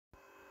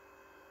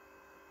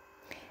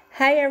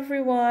Hi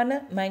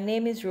everyone, my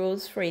name is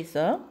Rose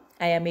Fraser.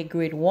 I am a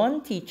grade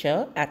 1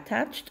 teacher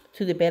attached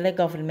to the Bella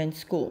Government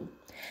School.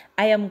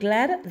 I am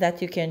glad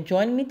that you can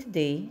join me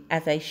today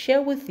as I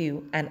share with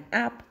you an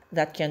app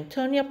that can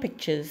turn your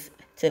pictures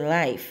to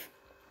life.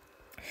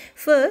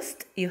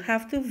 First, you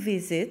have to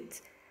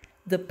visit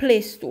the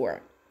Play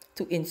Store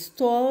to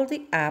install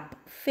the app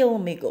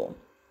Filmigo.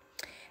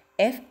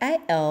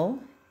 Filmigo.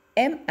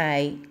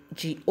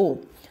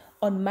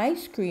 On my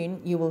screen,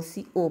 you will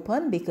see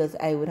open because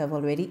I would have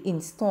already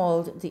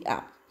installed the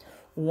app.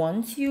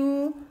 Once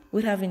you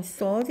would have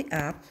installed the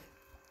app,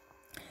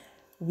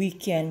 we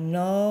can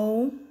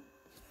now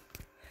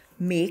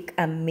make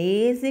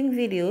amazing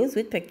videos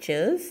with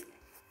pictures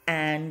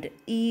and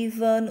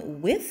even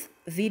with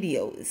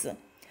videos.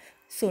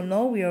 So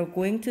now we are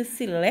going to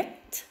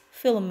select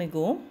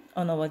Filmigo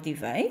on our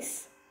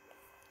device.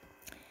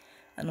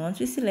 And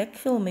once we select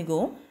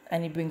Filmigo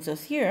and it brings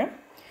us here,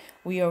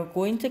 we are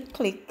going to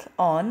click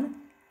on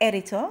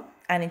editor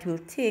and it will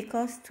take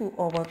us to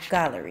our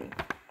gallery.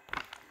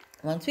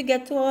 Once we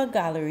get to our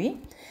gallery,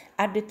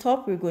 at the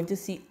top we're going to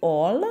see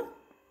all,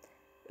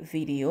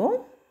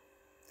 video,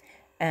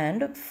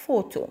 and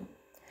photo.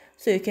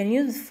 So you can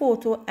use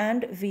photo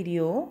and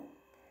video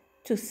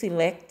to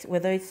select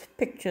whether it's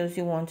pictures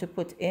you want to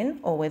put in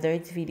or whether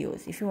it's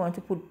videos. If you want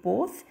to put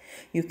both,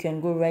 you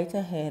can go right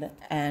ahead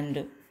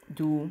and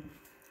do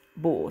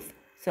both.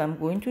 So I'm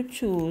going to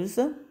choose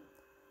a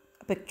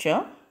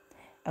picture.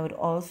 I would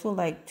also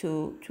like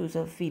to choose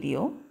a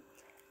video,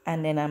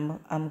 and then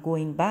I'm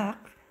going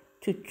back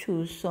to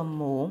choose some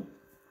more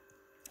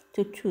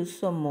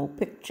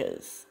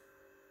pictures.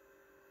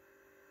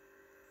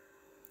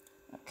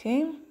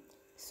 Okay,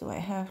 so I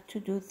have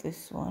to do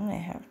this one. I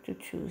have to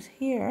choose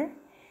here.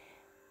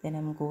 Then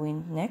I'm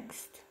going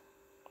next.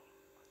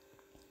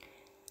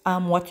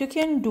 What you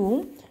can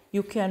do,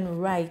 you can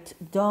write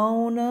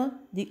down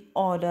the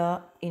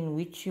order in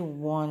which you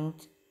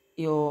want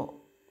your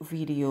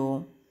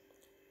video,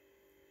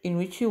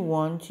 to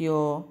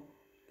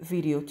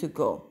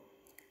go.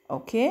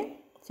 Okay,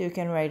 so you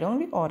can write down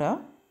the order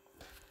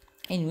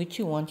in which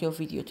you want your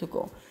video to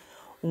go.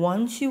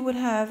 Once you would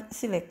have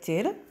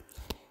selected,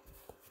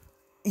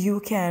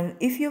 you can,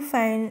 if you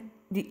find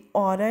the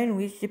order in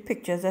which the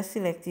pictures are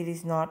selected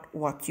is not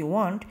what you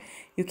want,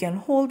 you can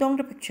hold down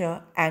the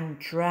picture and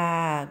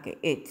drag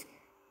it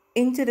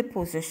into the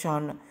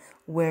position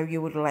where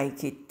you would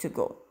like it to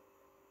go.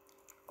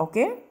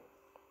 Okay,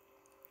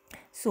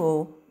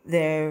 so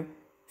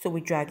we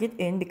drag it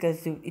in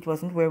because it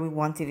wasn't where we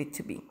wanted it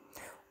to be.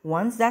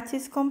 Once that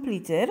is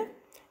completed,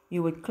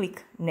 you would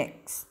click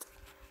next,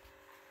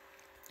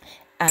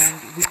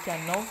 and we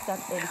can now start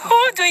editing.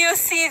 Who do you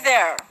see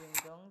there? Bring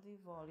down the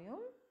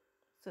volume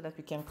so that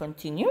we can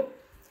continue.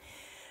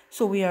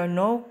 So we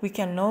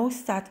can now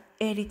start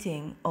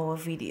editing our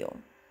video.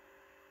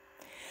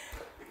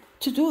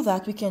 To do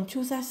that, we can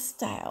choose a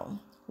style.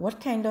 What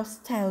kind of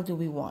style do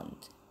we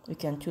want? We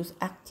can choose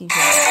active.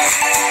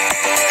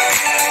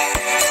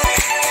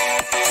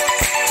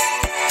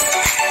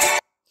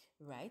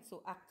 Right,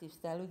 so active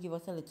style will give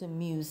us a little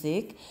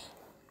music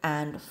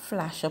and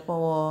flash up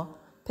our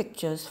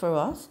pictures for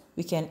us.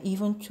 We can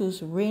even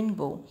choose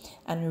rainbow,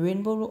 and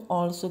rainbow will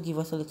also give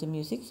us a little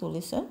music. So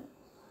listen.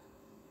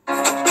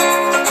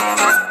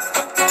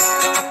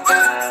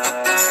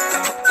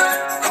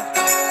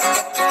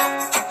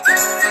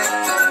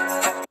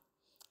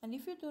 And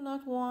if you do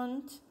not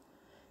want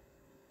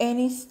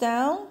any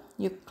style,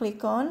 you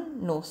click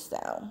on no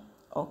style.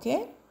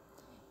 Okay,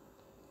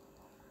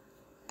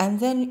 and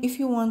then if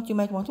you want, you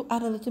might want to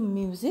add a little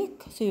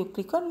music, so you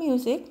click on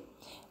music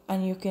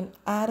and you can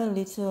add a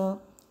little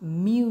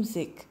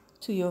music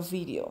to your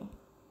video.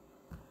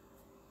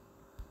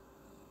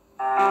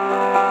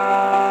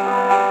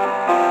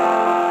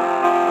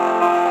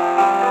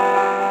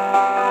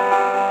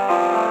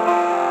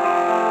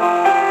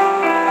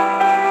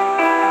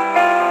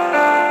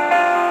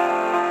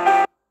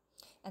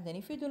 And then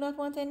if you do not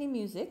want any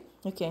music,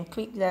 you can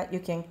click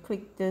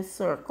the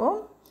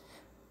circle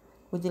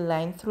with the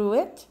line through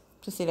it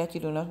to say that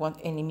you do not want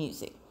any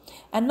music.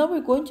 And now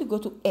we're going to go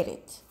to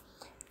edit.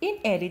 In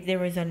edit,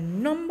 there is a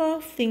number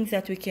of things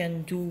that we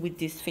can do with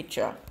this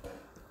feature.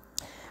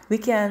 We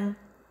can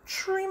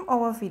trim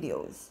our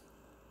videos.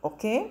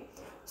 Okay,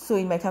 so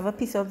you might have a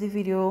piece of the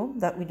video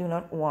that we do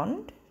not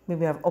want.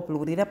 Maybe we have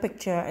uploaded a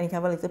picture and it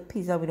have a little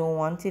piece that we don't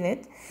want in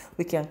it.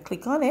 We can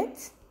click on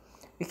it.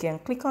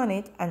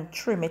 And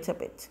trim it a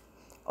bit.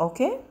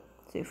 Okay,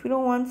 so if we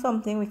don't want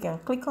something, we can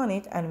click on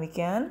it and we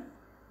can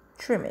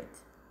trim it,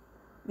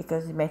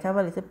 because it might have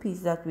a little piece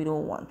that we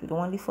don't want. We don't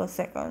want it for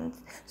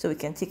seconds, so we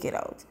can take it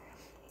out.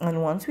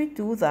 And once we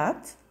do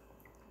that,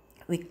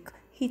 we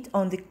hit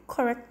on the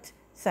correct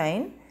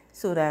sign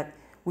so that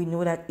we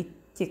know that it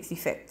takes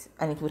effect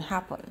and it would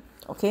happen.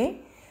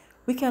 Okay,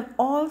 we can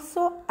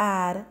also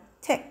add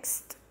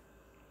text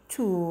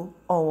to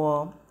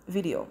our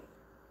video.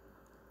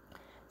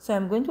 So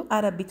I'm going to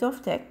add a bit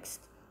of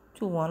text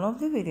to one of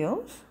the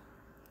videos.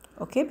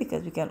 Okay,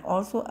 because we can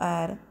also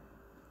add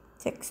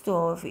text to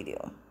our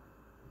video.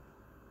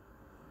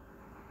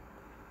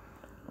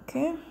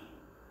 Okay,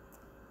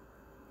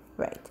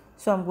 right,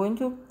 so I'm going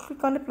to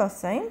click on the plus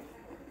sign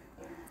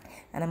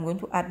and I'm going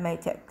to add my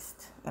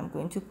text. I'm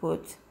going to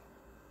put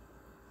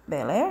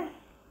Bel Air.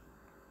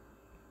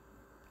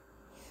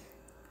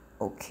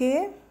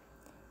 Okay,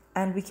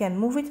 and we can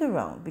move it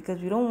around because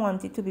we don't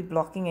want it to be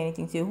blocking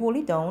anything. So you hold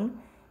it down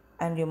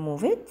and you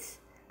move it.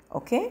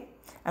 Okay,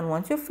 and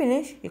once you're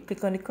finished, you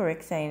click on the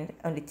correct sign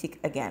on the tick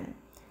again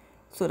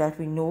so that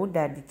we know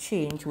that the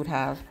change would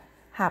have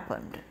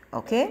happened.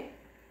 Okay,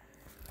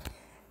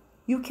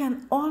 you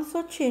can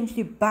also change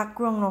the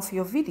background of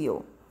your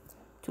video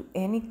to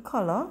any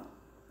color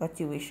that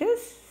you wishes.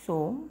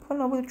 So for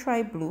now we'll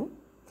try blue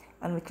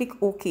and we click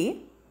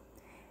OK,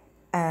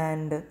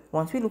 and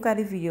once we look at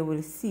the video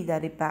we'll see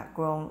that the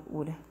background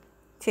would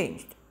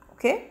changed.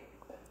 Okay,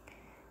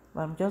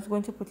 but I'm just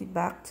going to put it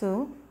back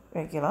to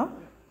regular.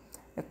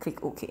 I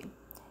click OK.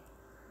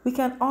 We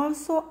can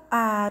also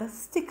add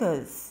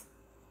stickers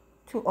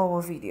to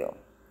our video.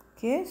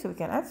 Okay, so we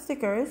can add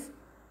stickers.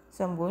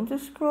 So I'm going to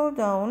scroll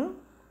down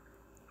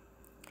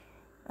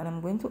and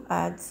I'm going to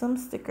add some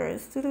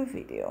stickers to the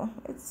video.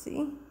 Let's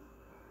see.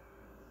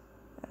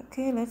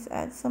 Okay, let's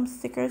add some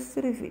stickers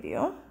to the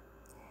video.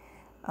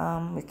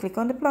 We click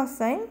on the plus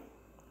sign.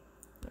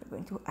 We're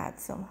going to add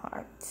some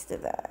hearts to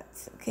that.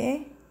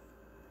 Okay,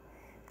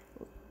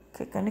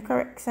 click on the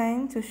correct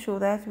sign to show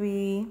that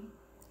we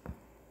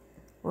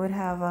would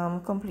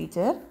have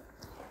completed.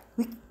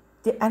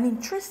 An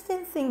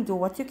interesting thing though,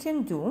 what you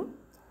can do,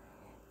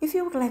 if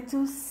you would like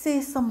to say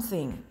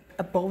something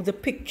about the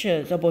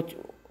pictures, about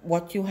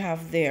what you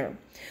have there,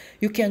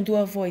 you can do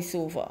a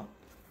voiceover.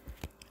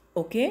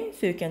 Okay,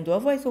 so you can do a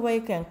voiceover.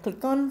 You can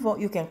click on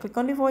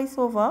the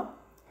voiceover,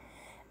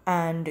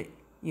 and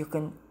you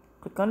can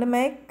click on the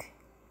mic,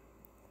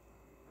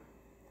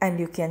 and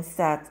you can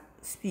start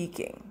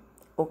speaking.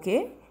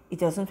 Okay, it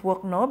doesn't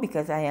work now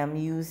because I am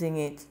using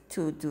it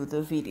to do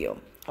the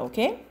video.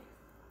 Okay,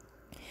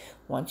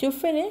 once you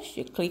finish,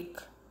 you click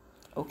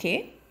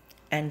OK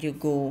and you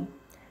go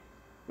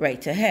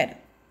right ahead.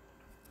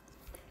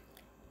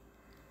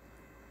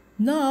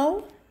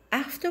 Now,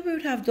 after we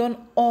would have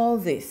done all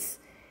this,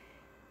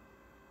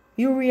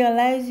 you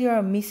realize you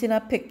are missing a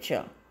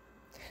picture.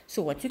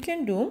 So what you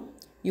can do,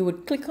 you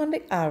would click on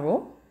the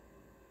arrow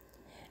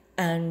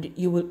and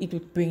it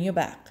would bring you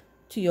back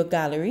to your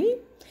gallery,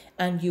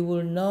 and you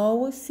will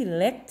now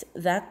select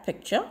that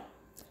picture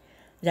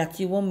that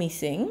you were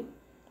missing.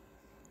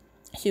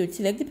 So you would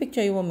select the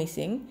picture you were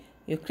missing,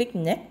 you click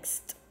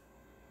next,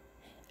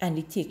 and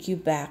it takes you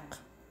back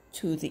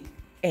to the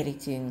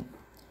editing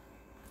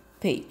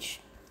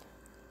page.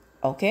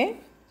 Okay,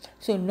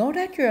 so now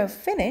that you are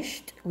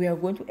finished, we are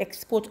going to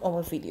export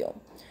our video.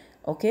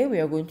 Okay, we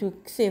are going to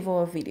save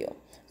our video.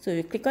 So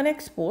you click on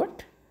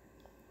export.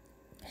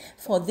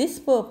 For this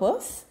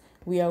purpose,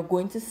 we are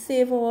going to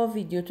save our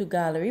video to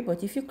gallery,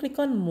 but if you click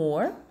on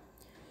more,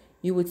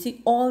 you would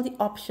see all the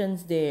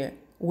options there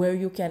where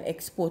you can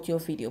export your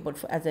video.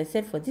 But as I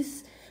said, for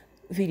this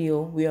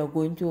video, we are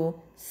going to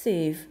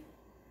save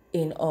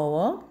in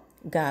our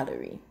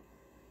gallery.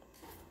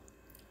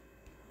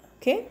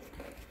 Okay.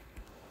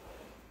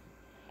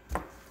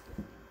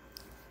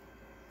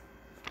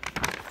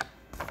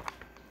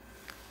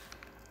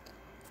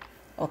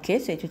 Okay,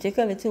 so it will take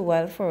a little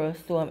while for us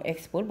to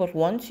export, but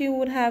once you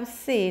would have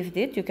saved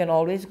it, you can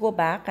always go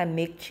back and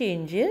make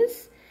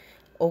changes.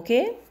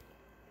 Okay,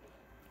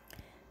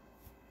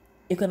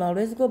 you can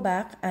always go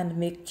back and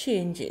make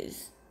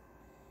changes.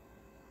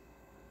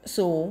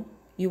 So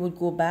you would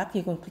go back,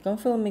 you can click on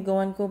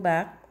Filmigo and go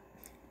back,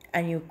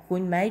 and you go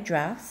in My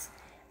Drafts,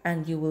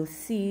 and you will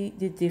see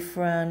the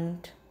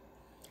different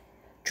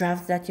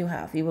drafts that you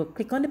have. You will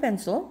click on the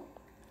pencil,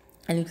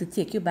 and it will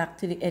take you back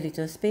to the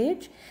editor's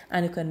page,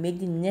 and you can make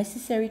the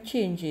necessary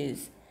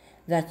changes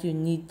that you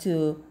need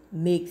to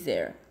make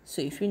there.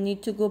 So if you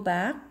need to go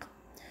back,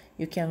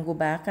 you can go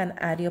back and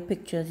add your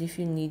pictures if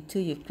you need to.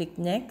 You click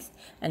next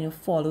and you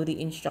follow the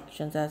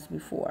instructions as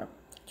before.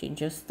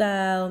 Change your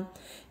style,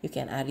 you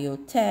can add your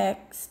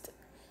text.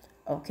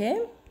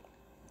 Okay,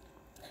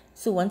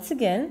 so once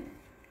again,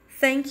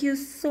 thank you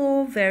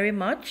so very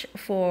much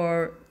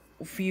for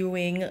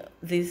viewing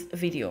this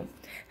video.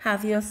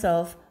 Have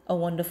yourself a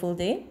wonderful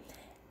day,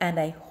 and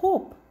I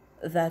hope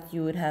that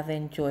you would have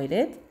enjoyed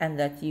it and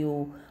that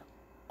you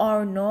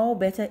are now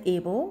better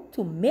able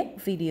to make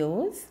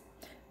videos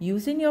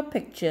using your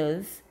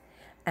pictures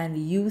and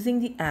using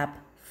the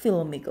app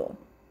Filmigo.